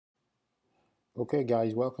Okay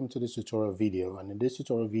guys, welcome to this tutorial video, and in this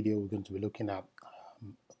tutorial video we're going to be looking at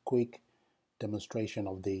a quick demonstration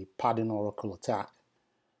of the padding oracle attack.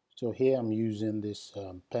 So here I'm using this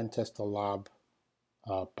Pentester Lab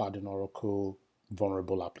padding oracle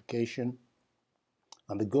vulnerable application,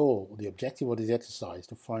 and the objective of this exercise is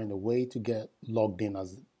to find a way to get logged in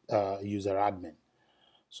as user admin.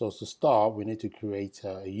 So to start, we need to create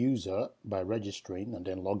a user by registering and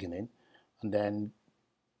then logging in, and then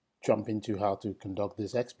jump into how to conduct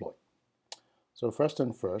this exploit. So first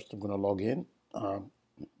and first, I'm going to log in. I'm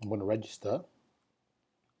going to register.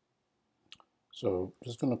 So I'm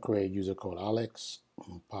just going to create a user called Alex.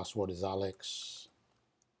 Password is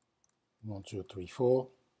Alex1234.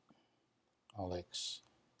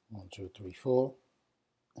 Alex1234,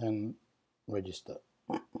 and register.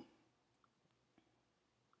 So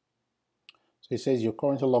it says you're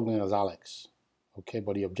currently logged in as Alex. Okay,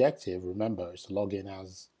 but the objective, remember, is to log in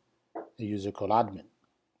as a user called admin.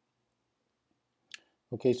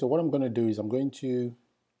 Okay, so what I'm going to do is I'm going to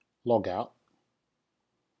log out.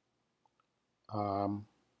 I'm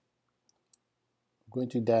going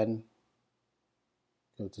to then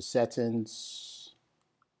go to settings.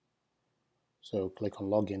 So click on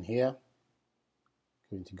login here. I'm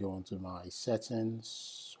going to go onto my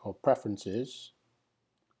settings or preferences,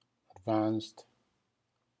 advanced.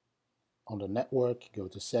 On the network, go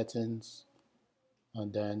to settings,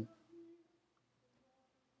 and then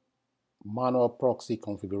manual proxy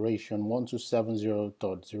configuration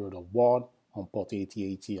 1270.0.1 on port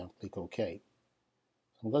 8080, and click OK.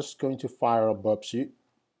 I'm just going to fire up BURPSUITE.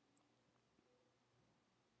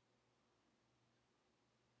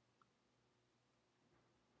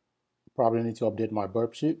 Probably need to update my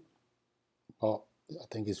BURPSUITE, but I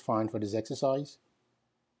think it's fine for this exercise.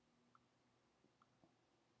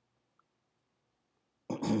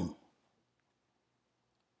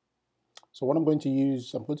 So what I'm going to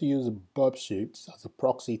use BURPSUITE as a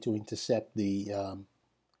proxy to intercept the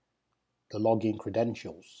login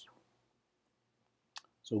credentials.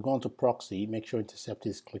 So go on to proxy, make sure intercept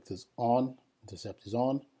is clicked as on, intercept is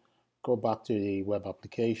on, go back to the web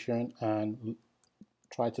application and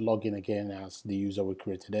try to log in again as the user we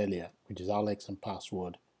created earlier, which is Alex and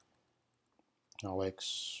password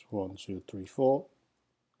Alex1234.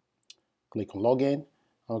 Click on login,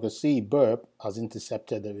 and we can see Burp has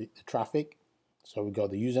intercepted the traffic. So we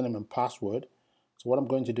got the username and password. So what I'm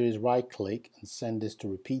going to do is right click and send this to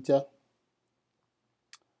repeater.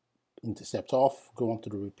 Intercept off, go onto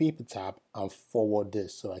the repeater tab and forward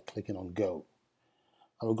this. So I click on go.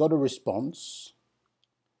 And we got a response.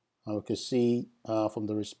 And we can see from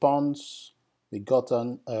the response, we got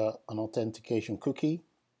an authentication cookie,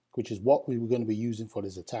 which is what we were going to be using for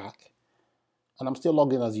this attack. And I'm still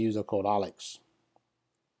logged in as a user called Alex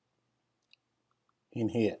in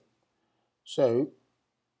here. So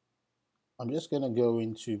I'm just going to go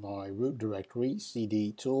into my root directory,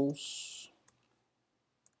 cd tools,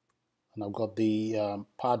 and I've got the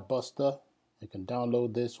pad buster. You can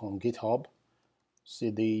download this from GitHub,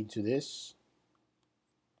 cd into this,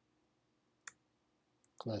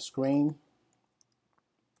 clear screen,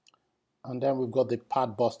 and then we've got the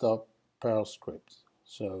pad buster Perl script.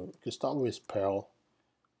 So you can start with Perl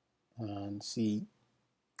and see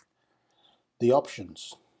the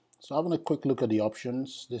options. So having a quick look at the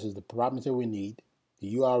options, this is the parameter we need,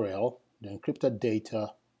 the URL, the encrypted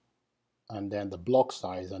data, and then the block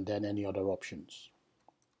size, and then any other options.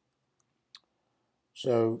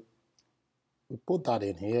 So we put that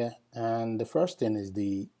in here, and the first thing is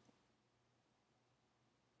the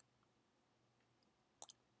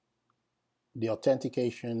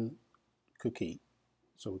authentication cookie.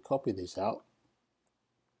 So we copy this out.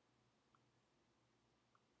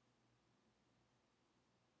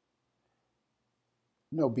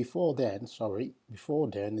 No, before then is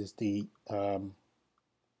the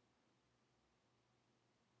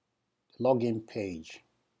login page.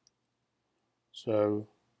 So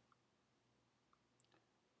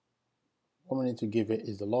what we need to give it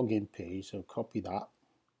is the login page, so copy that.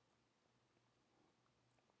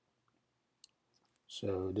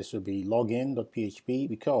 So this will be login.php,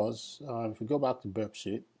 because if we go back to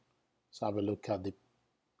BURPSUITE, let's have a look at the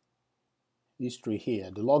history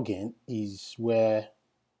here. The login is where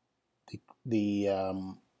the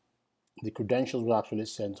credentials were actually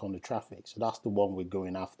sent on the traffic. So that's the one we're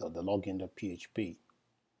going after, the login.php.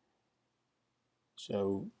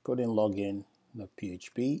 So put in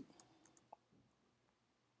login.php,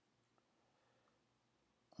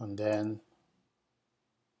 and then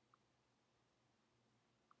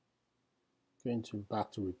going to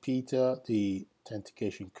back to repeater, the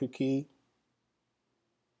authentication cookie,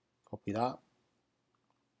 copy that,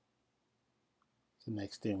 The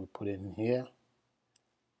next thing we put it in here.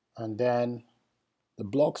 And then the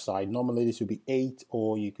block side, normally this would be 8,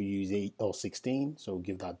 or you could use 8 or 16, so we'll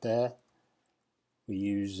give that there. We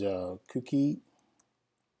use cookies,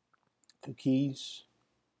 the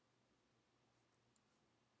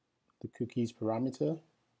cookies parameter.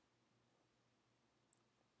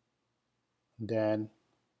 Then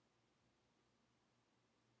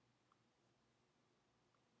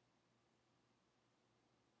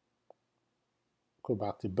go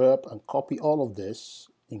back to burp and copy all of this,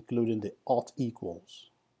 including the auth equals.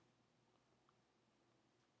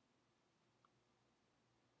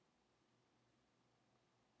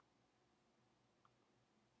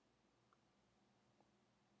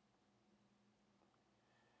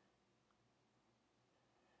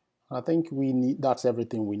 I think that's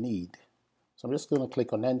everything we need. So I'm just going to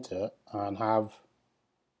click on enter and have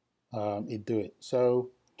it do it. So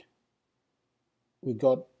we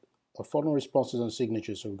got a following responses and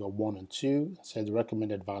signatures. So we got 1 and 2. It says the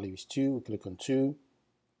recommended value is 2. We click on 2.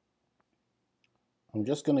 I'm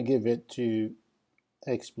just going to give it to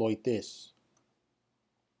exploit this.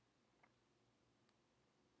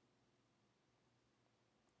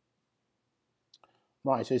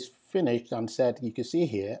 Right, so it's finished and set. You can see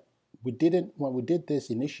here, when we did this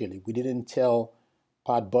initially, we didn't tell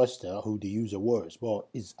PadBuster who the user was. Well,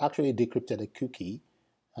 it's actually decrypted a cookie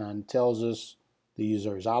and tells us the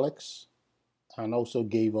user is Alex, and also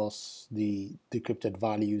gave us the decrypted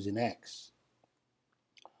values in X.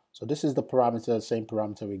 So this is the parameter, same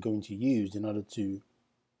parameter we're going to use in order to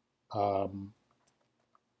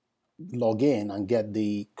log in and get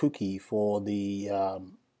the cookie for the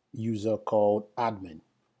user called admin.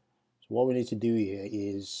 So what we need to do here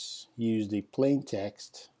is use the plain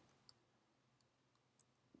text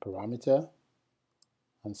parameter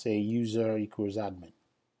and say user equals admin.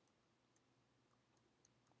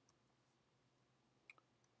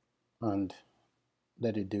 And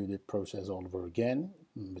let it do the process all over again.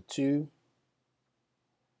 Number 2.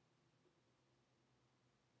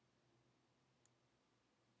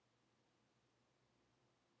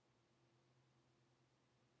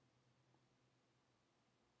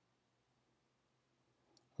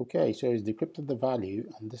 Okay, so it's decrypted the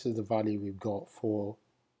value, and this is the value we've got for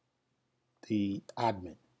the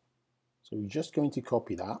admin. So we're just going to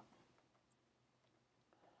copy that.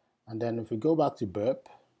 And then if we go back to burp,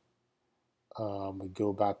 we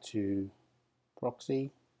go back to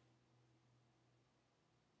proxy.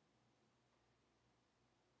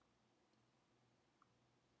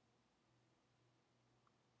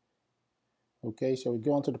 Okay, so we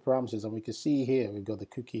go onto the parameters and we can see here, we've got the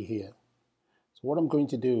cookie here. So what I'm going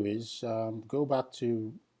to do is go back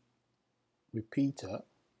to repeater.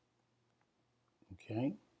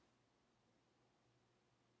 Okay.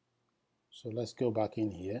 So let's go back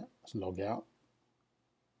in here. Let's log out.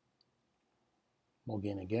 Log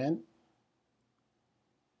in again.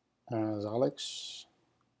 As Alex.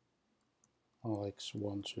 Alex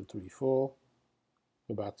 1, 2, 3, 4.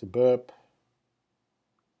 Go back to burp.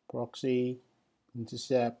 Proxy.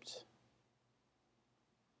 Intercept.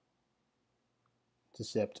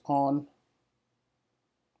 Intercept on.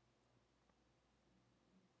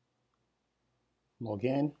 Log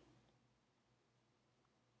in.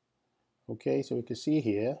 Okay, so we can see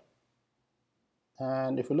here,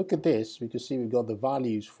 and if we look at this, we can see we've got the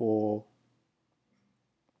values for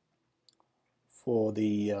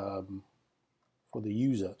the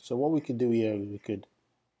user. So what we could do here is we could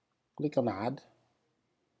click on add,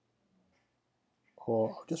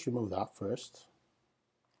 or I'll just remove that first.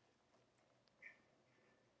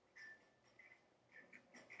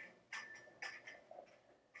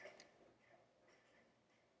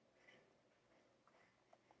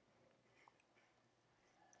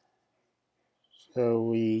 So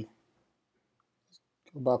we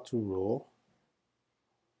go back to raw,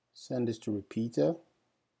 send this to repeater.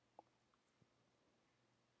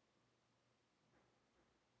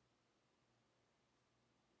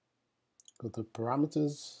 Go to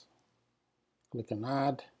parameters, click on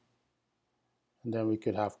add, and then we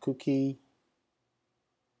could have cookie.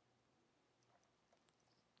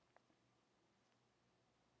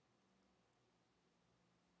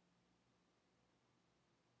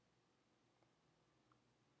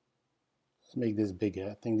 Let's make this bigger.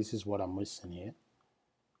 I think this is what I'm missing here.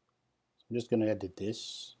 So I'm just going to edit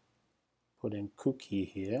this, put in cookie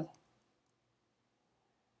here.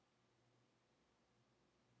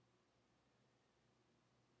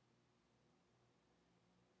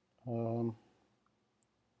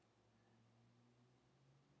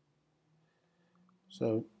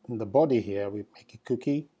 So in the body here, we make a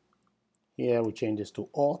cookie. Here we change this to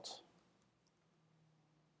auth.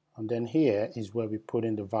 And then here is where we put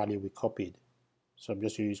in the value we copied. So I'm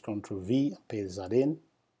just going to use Ctrl V and paste that in.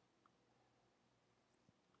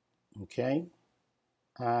 Okay,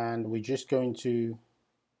 and we're just going to,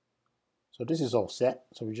 so this is all set,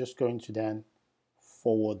 so we're just going to then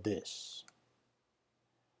forward this.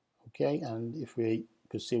 Okay, and if we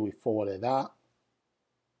could see, we forwarded that,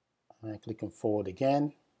 and I click on forward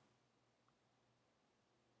again.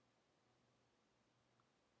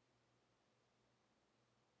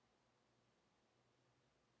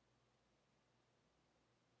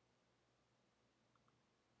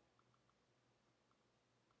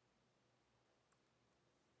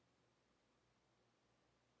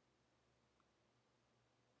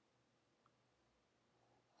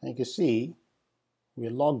 And you can see we're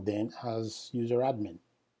logged in as user admin.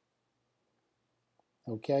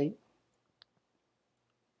 Okay,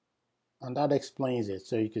 and that explains it.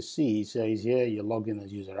 So you can see it says here you're logged in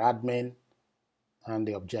as user admin, and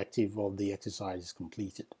the objective of the exercise is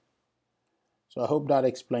completed. So I hope that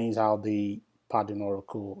explains how the Pattern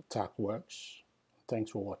Oracle attack works. Thanks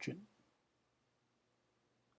for watching.